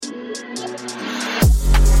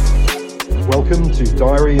Welcome to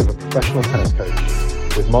Diary of a Professional Tennis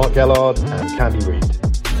Coach with Mark Gellard and Candy Reid.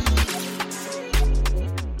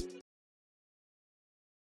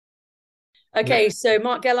 Okay, so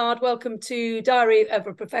Mark Gellard, welcome to Diary of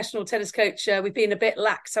a Professional Tennis Coach. We've been a bit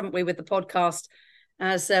lax, haven't we, with the podcast,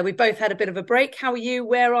 as we both had a bit of a break. How are you?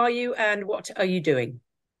 Where are you? And what are you doing?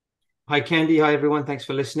 Hi, Candy. Hi, everyone. Thanks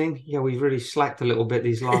for listening. Yeah, we've really slacked a little bit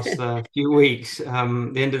these last few weeks.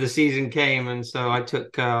 The end of the season came, and so I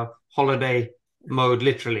took holiday mode,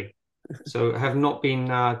 literally. So I have not been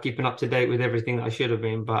keeping up to date with everything that I should have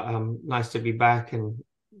been, but nice to be back and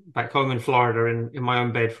back home in Florida in my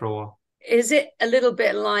own bed for a while. Is it a little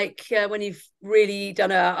bit like when you've really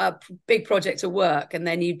done a big project of work and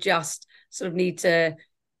then you just sort of need to,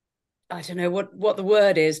 I don't know what the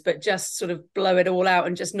word is, but just sort of blow it all out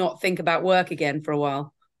and just not think about work again for a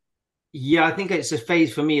while? Yeah, I think it's a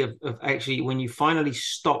phase for me of actually when you finally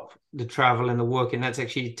stop the travel and the work, and that's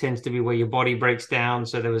actually tends to be where your body breaks down.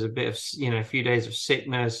 So there was a bit of, a few days of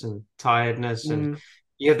sickness and tiredness, and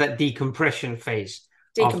you have that decompression phase.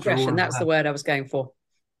 Decompression, that's the word I was going for.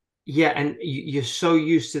 Yeah, and you're so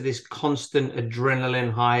used to this constant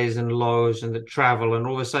adrenaline highs and lows and the travel, and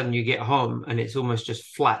all of a sudden you get home and it's almost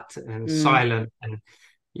just flat and silent, and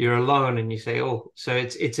you're alone, and you say, "Oh," so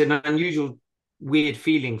it's an unusual, weird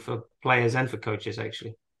feeling for players and for coaches,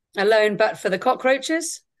 actually. Alone, but for the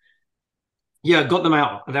cockroaches? Yeah, got them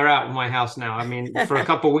out. They're out of my house now. I mean, for a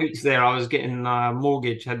couple of weeks there, I was getting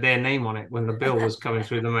mortgage, had their name on it when the bill was coming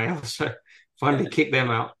through the mail. So finally kicked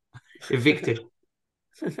them out, evicted.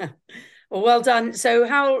 Well done. So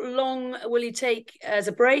how long will you take as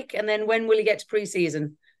a break, and then when will you get to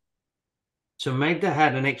pre-season? So Magda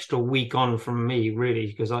had an extra week on from me, really,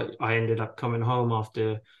 because I ended up coming home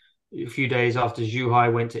after a few days after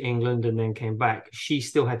Zhuhai went to England and then came back. She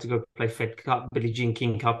still had to go play Fed Cup, Billie Jean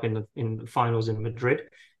King Cup in the finals in Madrid.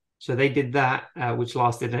 So they did that, which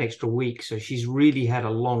lasted an extra week. So she's really had a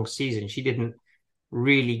long season. She didn't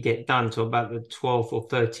really get done till about the 12th or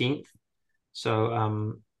 13th.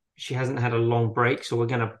 So she hasn't had a long break. So we're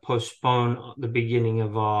going to postpone the beginning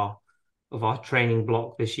of our training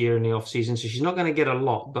block this year in the off season. So she's not going to get a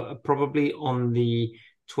lot, but probably on the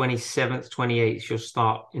 27th, 28th, she'll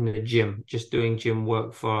start in the gym, just doing gym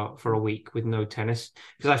work for a week with no tennis.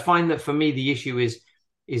 Because I find that for me, the issue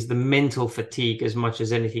is the mental fatigue as much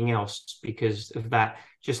as anything else because of that.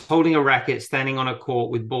 Just holding a racket, standing on a court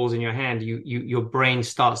with balls in your hand, your brain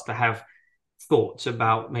starts to have thoughts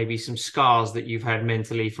about maybe some scars that you've had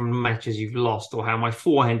mentally from matches you've lost, or how my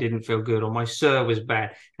forehand didn't feel good, or my serve was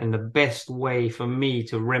bad. And the best way for me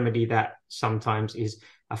to remedy that sometimes is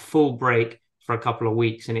a full break for a couple of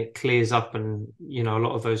weeks, and it clears up, and a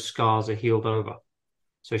lot of those scars are healed over.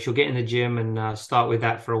 So she'll get in the gym and start with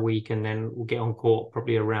that for a week, and then we'll get on court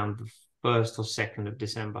probably around the 1st or 2nd of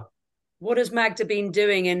December. What has Magda been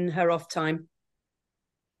doing in her off time?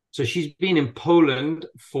 So she's been in Poland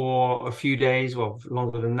for a few days, well,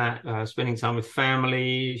 longer than that, spending time with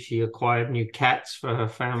family. She acquired new cats for her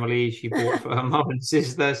family. She bought for her mom and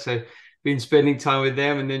sister. So been spending time with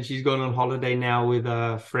them. And then she's gone on holiday now with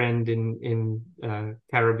a friend in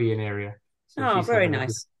Caribbean area. So very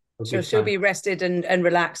nice. So she'll be rested and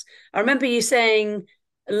relaxed. I remember you saying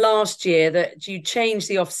last year that you changed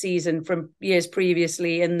the off season from years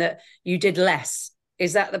previously and that you did less.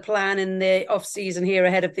 Is that the plan in the off season here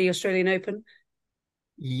ahead of the Australian Open?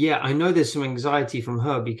 Yeah, I know there's some anxiety from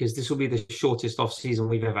her because this will be the shortest off season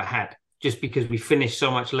we've ever had, just because we finished so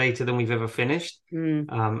much later than we've ever finished.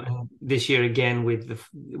 And this year again,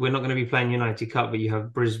 we're not going to be playing United Cup, but you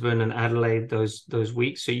have Brisbane and Adelaide those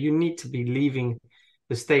weeks, so you need to be leaving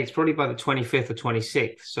the States probably by the 25th or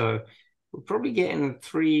 26th. So we're probably getting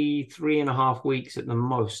three and a half weeks at the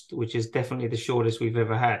most, which is definitely the shortest we've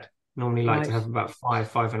ever had. Normally like to have about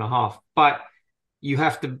 5.5, but you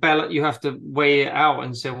have to weigh it out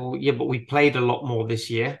and say, well, yeah, but we played a lot more this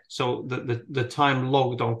year. So the time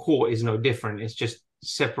logged on court is no different. It's just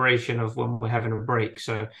separation of when we're having a break.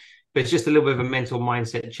 So, but it's just a little bit of a mental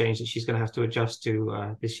mindset change that she's going to have to adjust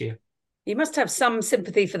to this year. You must have some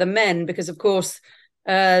sympathy for the men because, of course,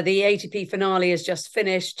 the ATP finale has just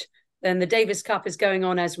finished. Then the Davis Cup is going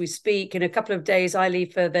on as we speak. In a couple of days, I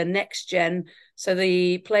leave for the next gen. So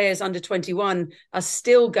the players under 21 are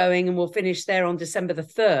still going and will finish there on December the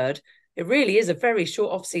 3rd. It really is a very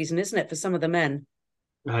short off season, isn't it, for some of the men?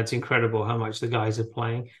 It's incredible how much the guys are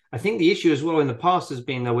playing. I think the issue as well in the past has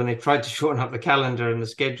been that when they tried to shorten up the calendar and the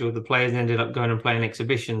schedule, the players ended up going and playing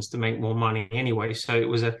exhibitions to make more money anyway. So it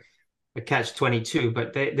was a catch-22,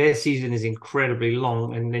 but their season is incredibly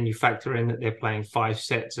long, and then you factor in that they're playing 5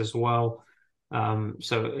 sets as well.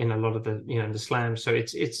 So in a lot of the the slams, so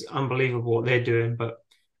it's unbelievable what they're doing. But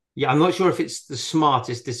Yeah, I'm not sure if it's the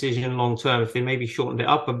smartest decision long term. If they maybe shortened it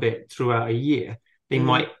up a bit throughout a year, they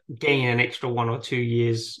might gain an extra 1 or 2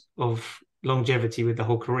 years of longevity with the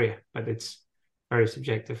whole career, but it's very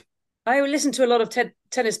subjective. I listen to a lot of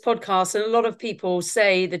tennis podcasts, and a lot of people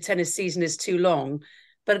say the tennis season is too long.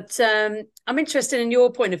 But I'm interested in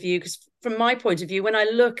your point of view, because from my point of view, when I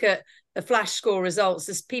look at the flash score results,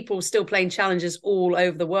 there's people still playing challenges all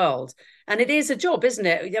over the world. And it is a job, isn't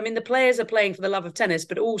it? I mean, the players are playing for the love of tennis,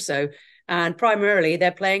 but also, and primarily,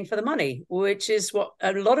 they're playing for the money, which is what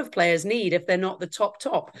a lot of players need if they're not the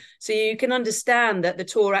top. So you can understand that the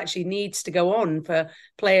tour actually needs to go on for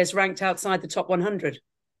players ranked outside the top 100.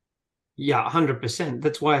 Yeah, 100%.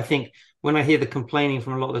 That's why I think when I hear the complaining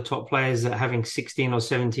from a lot of the top players that having 16 or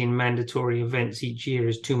 17 mandatory events each year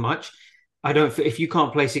is too much, if you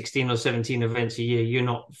can't play 16 or 17 events a year, you're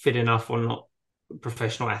not fit enough or not a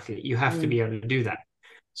professional athlete. You have to be able to do that.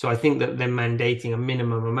 So I think that they're mandating a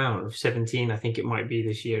minimum amount of 17, I think it might be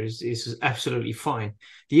this year, is absolutely fine.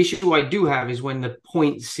 The issue I do have is when the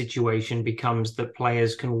points situation becomes that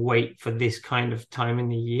players can wait for this kind of time in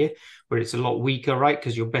the year where it's a lot weaker, right?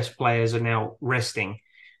 Because your best players are now resting,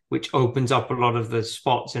 which opens up a lot of the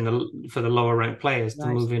spots for the lower ranked players to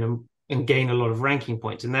move in and gain a lot of ranking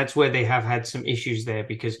points. And that's where they have had some issues there,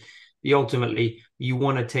 because ultimately you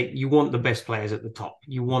want the best players at the top.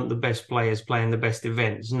 You want the best players playing the best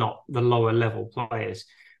events, not the lower level players.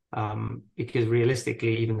 Because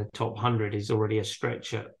realistically, even the top 100 is already a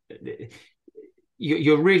stretch.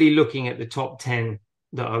 You're really looking at the top 10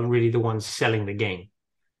 that are really the ones selling the game.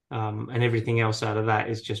 And everything else out of that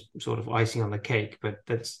is just sort of icing on the cake. But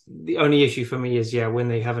that's the only issue for me is, when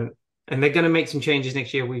they haven't. And they're going to make some changes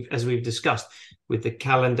next year, as we've discussed, with the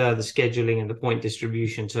calendar, the scheduling, and the point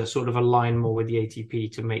distribution to sort of align more with the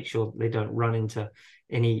ATP to make sure they don't run into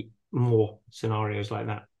any more scenarios like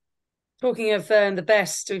that. Talking of the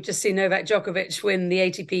best, we've just seen Novak Djokovic win the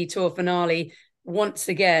ATP Tour finale once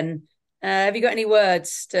again. Have you got any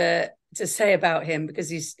words to say about him? Because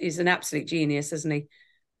he's an absolute genius, isn't he?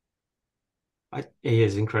 He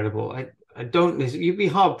is incredible. You'd be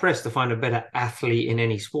hard pressed to find a better athlete in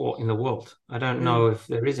any sport in the world. I don't know if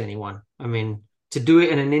there is anyone. I mean, to do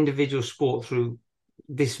it in an individual sport through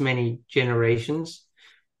this many generations,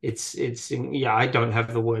 I don't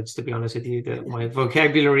have the words, to be honest with you. My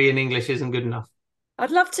vocabulary in English isn't good enough.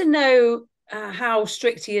 I'd love to know how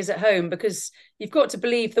strict he is at home, because you've got to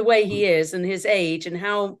believe the way he is and his age and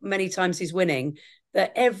how many times he's winning,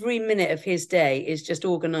 that every minute of his day is just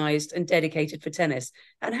organised and dedicated for tennis.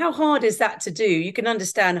 And how hard is that to do? You can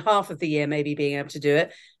understand half of the year maybe being able to do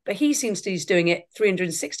it, but he seems to be doing it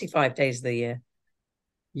 365 days of the year.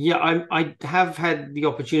 Yeah, I have had the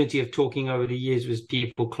opportunity of talking over the years with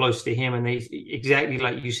people close to him, and they, exactly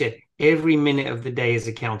like you said, every minute of the day is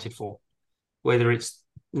accounted for. Whether it's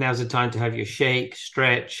now's the time to have your shake,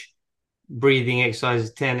 stretch, breathing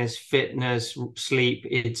exercises, tennis, fitness, sleep,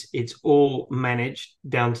 it's all managed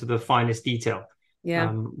down to the finest detail.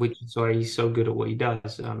 Which is why he's so good at what he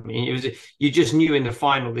does. You just knew in the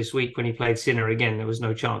final this week when he played Sinner again, there was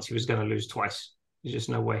no chance he was going to lose twice. There's just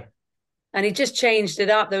no way. And he just changed it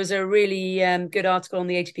up. There was a really good article on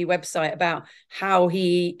the ATP website about how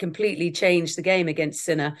he completely changed the game against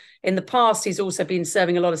Sinner. In the past, he's also been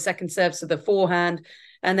serving a lot of second serves to the forehand.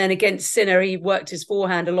 And then against Sinner, he worked his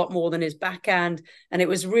forehand a lot more than his backhand. And it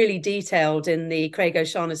was really detailed in the Craig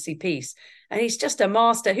O'Shaughnessy piece. And he's just a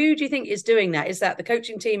master. Who do you think is doing that? Is that the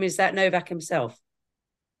coaching team? Is that Novak himself?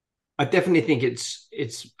 I definitely think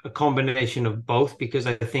it's a combination of both, because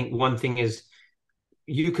I think one thing is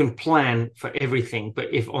you can plan for everything,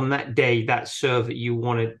 but if on that day that serve that you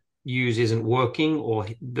want to use isn't working, or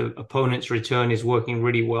the opponent's return is working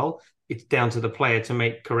really well, it's down to the player to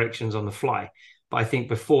make corrections on the fly. But I think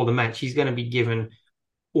before the match, he's going to be given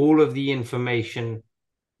all of the information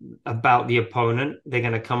about the opponent. They're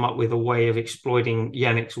going to come up with a way of exploiting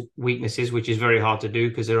Jannik's weaknesses, which is very hard to do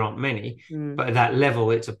because there aren't many. But at that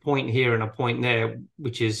level, it's a point here and a point there,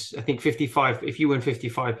 which is, I think, 55. If you win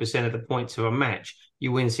 55% of the points of a match,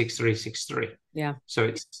 you win 6-3, 6-3. Yeah.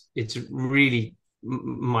 So it's really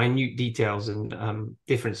minute details and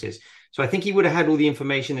differences. So I think he would have had all the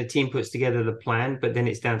information, the team puts together the plan, but then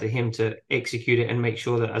it's down to him to execute it and make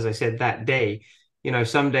sure that, as I said, that day,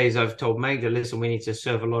 some days I've told Magda, listen, we need to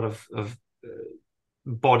serve a lot of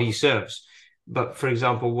body serves. But for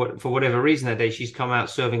example, for whatever reason that day, she's come out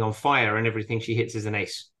serving on fire and everything she hits is an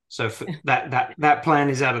ace. So that plan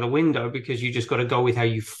is out of the window, because you just got to go with how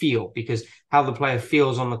you feel, because how the player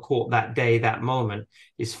feels on the court that day, that moment,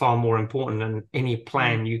 is far more important than any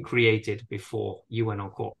plan you created before you went on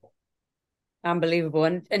court. Unbelievable.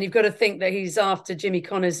 And you've got to think that he's after Jimmy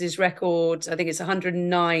Connors' record. I think it's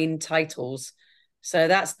 109 titles. So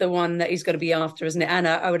that's the one that he's got to be after, isn't it? And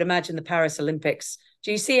I would imagine the Paris Olympics.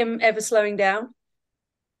 Do you see him ever slowing down?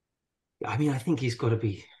 I mean, I think he's got to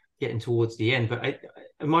be getting towards the end. But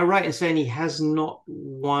am I right in saying he has not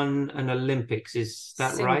won an Olympics? Is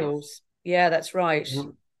that Singles. Right? Yeah, that's right. Mm-hmm.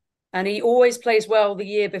 And he always plays well the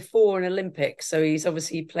year before an Olympics. So he's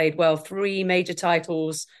obviously played well. 3 major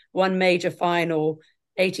titles, 1 major final,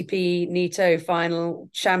 ATP Nitto final,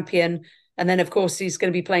 champion. And then, of course, he's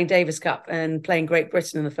going to be playing Davis Cup and playing Great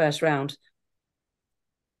Britain in the first round.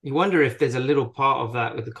 You wonder if there's a little part of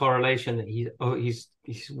that with the correlation that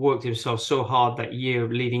he's worked himself so hard that year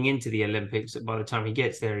leading into the Olympics that by the time he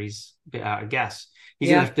gets there, he's a bit out of gas. He's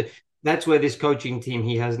going to have to. That's where this coaching team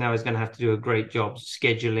he has now is going to have to do a great job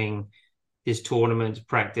scheduling his tournaments,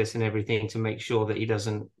 practice, and everything to make sure that he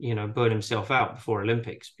doesn't, burn himself out before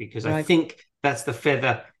Olympics. Because I think that's the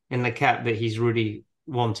feather in the cap that he's really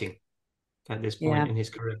wanting at this point in his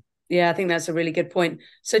career. Yeah, I think that's a really good point.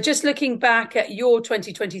 So just looking back at your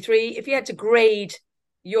 2023, if you had to grade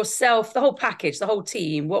yourself, the whole package, the whole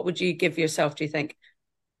team, what would you give yourself, do you think?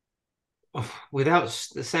 Without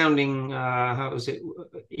sounding, how was it,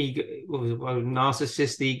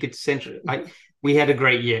 narcissist, egocentric, we had a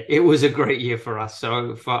great year. It was a great year for us.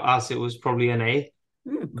 So for us, it was probably an A.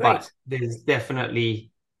 But there's definitely,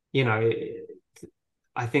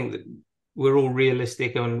 I think that we're all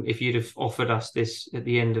realistic on if you'd have offered us this at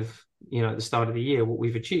the end of, at the start of the year, what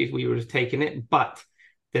we've achieved, we would have taken it. But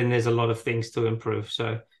then there's a lot of things to improve.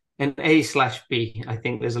 So an A/B, I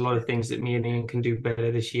think there's a lot of things that me and Ian can do better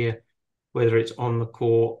this year, whether it's on the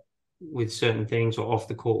court with certain things or off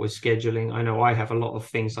the court with scheduling. I know I have a lot of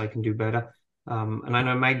things I can do better. And I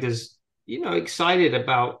know Magda's, excited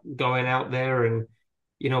about going out there. And,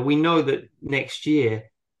 we know that next year,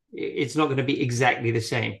 it's not going to be exactly the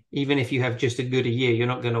same. Even if you have just a good year, you're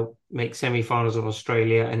not going to make semifinals of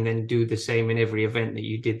Australia and then do the same in every event that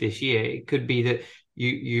you did this year. It could be that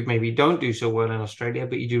you maybe don't do so well in Australia,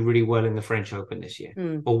 but you do really well in the French Open this year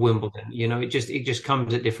or Wimbledon. It just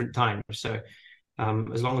comes at different times. So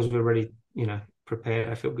as long as we're ready, prepared,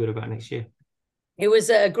 I feel good about next year. It was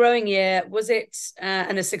a growing year. Was it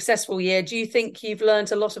and a successful year? Do you think you've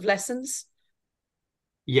learned a lot of lessons?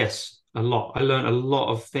 Yes. A lot. I learned a lot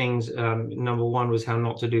of things. Number one was how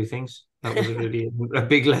not to do things. That was really a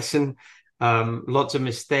big lesson. Lots of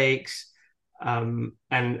mistakes, and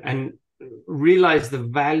realize the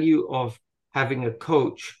value of having a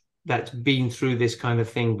coach that's been through this kind of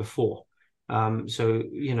thing before. So,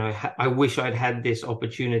 I wish I'd had this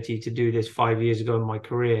opportunity to do this 5 years ago in my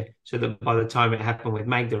career, so that by the time it happened with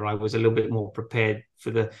Magda, I was a little bit more prepared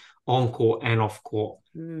for the on-court and off-court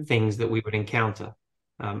things that we would encounter.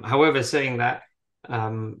 However, saying that, I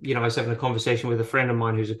was having a conversation with a friend of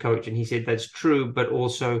mine who's a coach, and he said that's true, but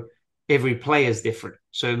also every player is different.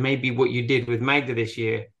 So maybe what you did with Magda this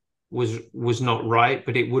year was not right,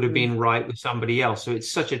 but it would have been right with somebody else. So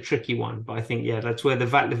it's such a tricky one. But I think, that's where the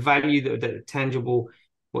value, the tangible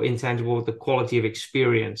or intangible, the quality of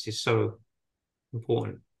experience is so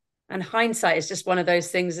important. And hindsight is just one of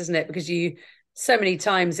those things, isn't it? Because so many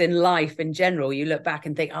times in life in general, you look back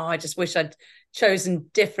and think, I just wish I'd chosen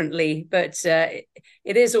differently, but it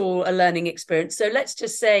is all a learning experience. So let's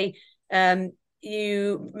just say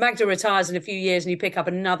Magda retires in a few years and you pick up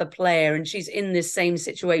another player and she's in this same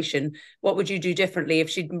situation. What would you do differently if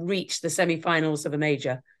she'd reached the semi-finals of a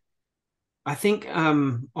major? I think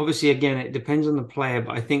obviously, again, it depends on the player,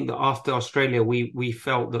 but I think that after Australia, we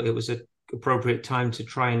felt that it was an appropriate time to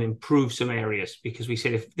try and improve some areas, because we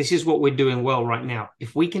said, if this is what we're doing well right now,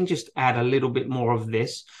 if we can just add a little bit more of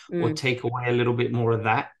this or take away a little bit more of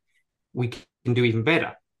that, we can do even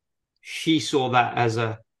better. She saw that as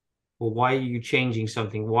why are you changing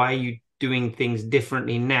something? Why are you doing things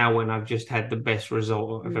differently now when I've just had the best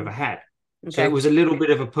result I've ever had? Okay. So it was a little bit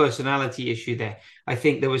of a personality issue there. I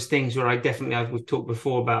think there was things where we've talked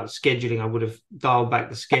before about scheduling. I would have dialed back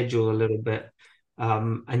the schedule a little bit.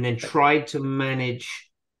 And then tried to manage.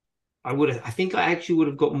 I think I actually would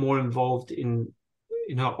have got more involved in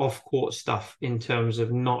off-court stuff, in terms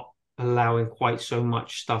of not allowing quite so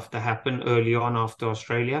much stuff to happen early on after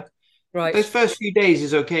Australia. Right. Those first few days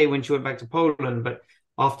is okay when she went back to Poland, but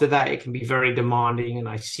after that it can be very demanding, and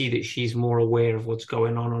I see that she's more aware of what's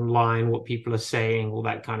going on online, what people are saying, all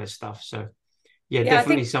that kind of stuff. So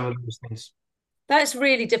definitely some of those things. That's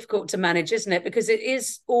really difficult to manage, isn't it? Because it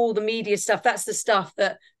is all the media stuff. That's the stuff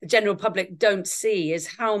that the general public don't see, is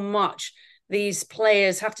how much these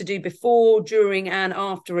players have to do before, during, and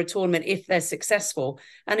after a tournament if they're successful.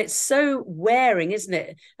 And it's so wearing, isn't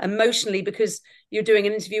it, emotionally, because you're doing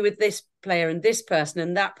an interview with this player and this person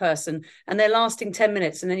and that person, and they're lasting 10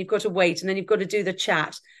 minutes, and then you've got to wait, and then you've got to do the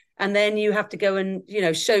chat, and then you have to go and, you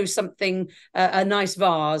know, show something, a nice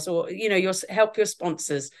vase, or, you know, help your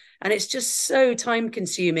sponsors. And it's just so time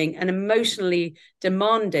consuming and emotionally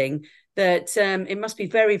demanding that it must be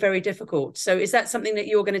very, very difficult. So is that something that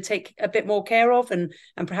you're going to take a bit more care of and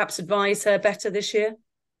perhaps advise her better this year?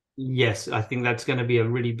 Yes, I think that's going to be a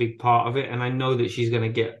really big part of it. And I know that she's going to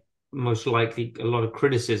get most likely a lot of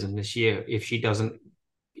criticism this year if she doesn't,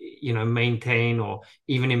 you know, maintain or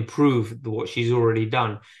even improve what she's already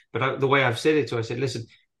done. But the way I've said it to her, I said, listen,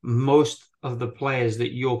 most of the players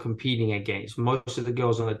that you're competing against, most of the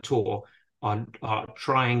girls on the tour are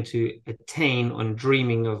trying to attain and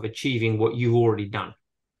dreaming of achieving what you've already done.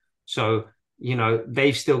 So, you know,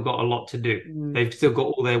 they've still got a lot to do. They've still got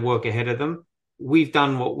all their work ahead of them. We've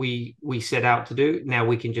done what we set out to do. Now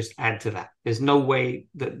we can just add to that. There's no way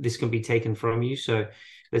that this can be taken from you. So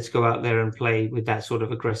let's go out there and play with that sort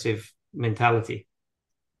of aggressive mentality.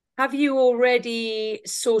 Have you already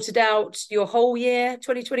sorted out your whole year,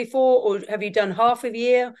 2024, or have you done half of the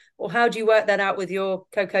year? Or how do you work that out with your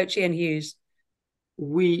co-coach Ian Hughes?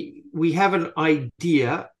 We have an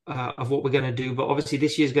idea of what we're going to do, but obviously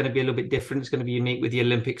this year is going to be a little bit different. It's going to be unique with the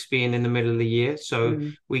Olympics being in the middle of the year. So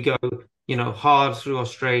we go, you know, hard through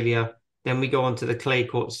Australia, then we go on to the clay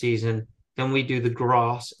court season, then we do the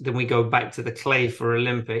grass, then we go back to the clay for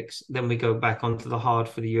Olympics, then we go back onto the hard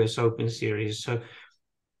for the US Open series. So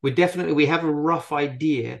we have a rough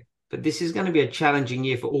idea, but this is going to be a challenging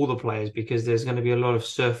year for all the players because there's going to be a lot of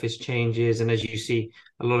surface changes. And as you see,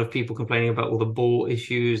 a lot of people complaining about all the ball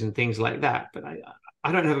issues and things like that. But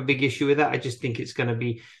I don't have a big issue with that. I just think it's going to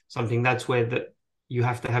be something that's where that you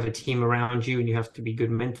have to have a team around you and you have to be good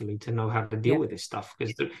mentally to know how to deal with this stuff.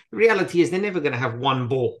 Because the reality is they're never going to have one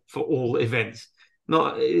ball for all events.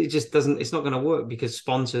 It's not going to work because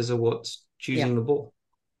sponsors are what's choosing the ball.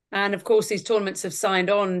 And of course, these tournaments have signed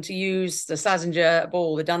on to use the Slazenger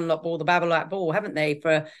ball, the Dunlop ball, the Babolat ball, haven't they,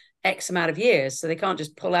 for X amount of years? So they can't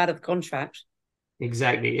just pull out of the contract.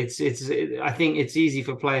 Exactly. I think it's easy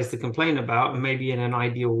for players to complain about, and maybe in an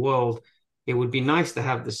ideal world, it would be nice to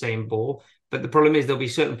have the same ball. But the problem is there'll be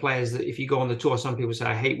certain players that if you go on the tour, some people say,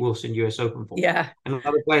 I hate Wilson US Open ball. Yeah. And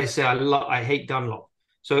other players say, I hate Dunlop.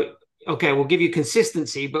 So, okay, we'll give you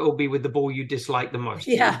consistency, but it'll be with the ball you dislike the most.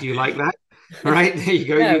 Yeah. Do you like that? Right, there you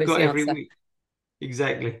go. No, You've got every week.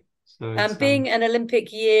 Exactly. So being an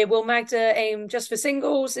Olympic year, will Magda aim just for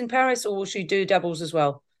singles in Paris, or will she do doubles as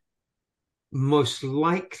well? Most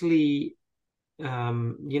likely,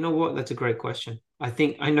 you know what? That's a great question.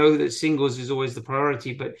 I know that singles is always the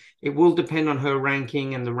priority, but it will depend on her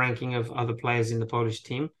ranking and the ranking of other players in the Polish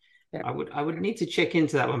team. Yeah. I would need to check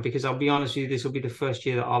into that one because I'll be honest with you, this will be the first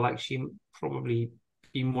year that I'll actually probably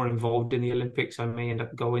be more involved in the Olympics. I may end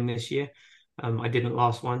up going this year. I didn't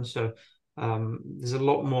last one, so there's a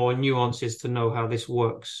lot more nuances to know how this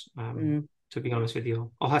works. To be honest with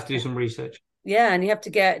you, I'll have to do some research. Yeah, and you have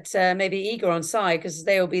to get maybe Igor on side because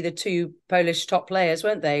they will be the two Polish top players,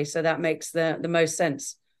 won't they? So that makes the most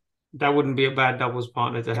sense. That wouldn't be a bad doubles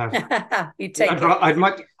partner to have. You'd take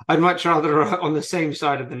I'd much rather on the same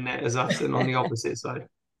side of the net as us than on the opposite side.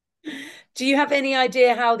 Do you have any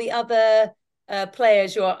idea how the other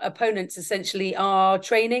players, your opponents, essentially are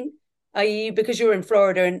training? Are you, because you're in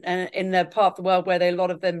Florida and in the part of the world where a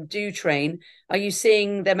lot of them do train, are you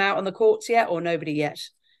seeing them out on the courts yet, or nobody yet?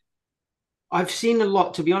 I've seen a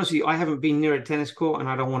lot, to be honest with you. I haven't been near a tennis court and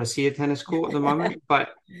I don't want to see a tennis court at the moment, but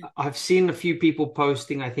I've seen a few people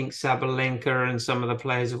posting. I think Sabalenka and some of the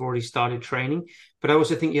players have already started training, but I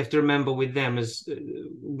also think you have to remember with them as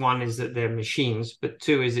one is that they're machines, but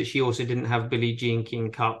two is that she also didn't have Billie Jean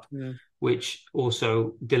King Cup, which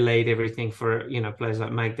also delayed everything for, you know, players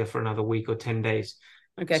like Magda for another week or 10 days.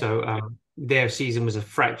 Okay. So their season was a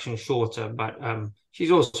fraction shorter, but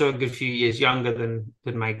she's also a good few years younger than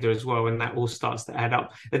Magda as well, and that all starts to add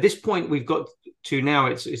up. At this point, we've got to now,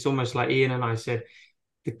 it's almost like Ian and I said,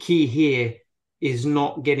 the key here is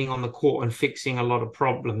not getting on the court and fixing a lot of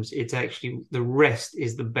problems. It's actually the rest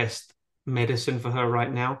is the best medicine for her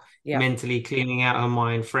right now. Yeah. Mentally cleaning out her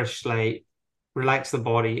mind, fresh slate, relax the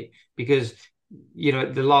body, because you know,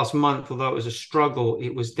 the last month, although it was a struggle,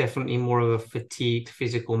 it was definitely more of a fatigued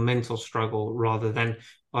physical, mental struggle rather than,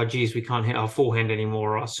 oh, geez, we can't hit our forehand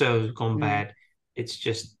anymore, or our serve's gone bad. It's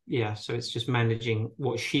just, so it's just managing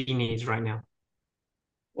what she needs right now.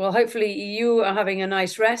 Well, hopefully you are having a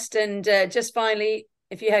nice rest. And just finally,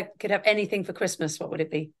 if you could have anything for Christmas, what would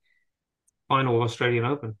it be? Final Australian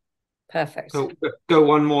Open. Perfect. So go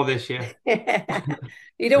one more this year.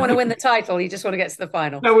 You don't want to win the title. You just want to get to the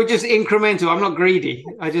final. No, we're just incremental. I'm not greedy.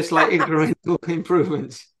 I just like incremental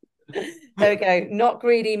improvements. There we go. Not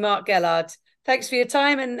greedy, Mark Gellard. Thanks for your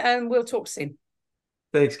time, and we'll talk soon.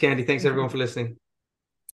 Thanks, Candy. Thanks, everyone, for listening.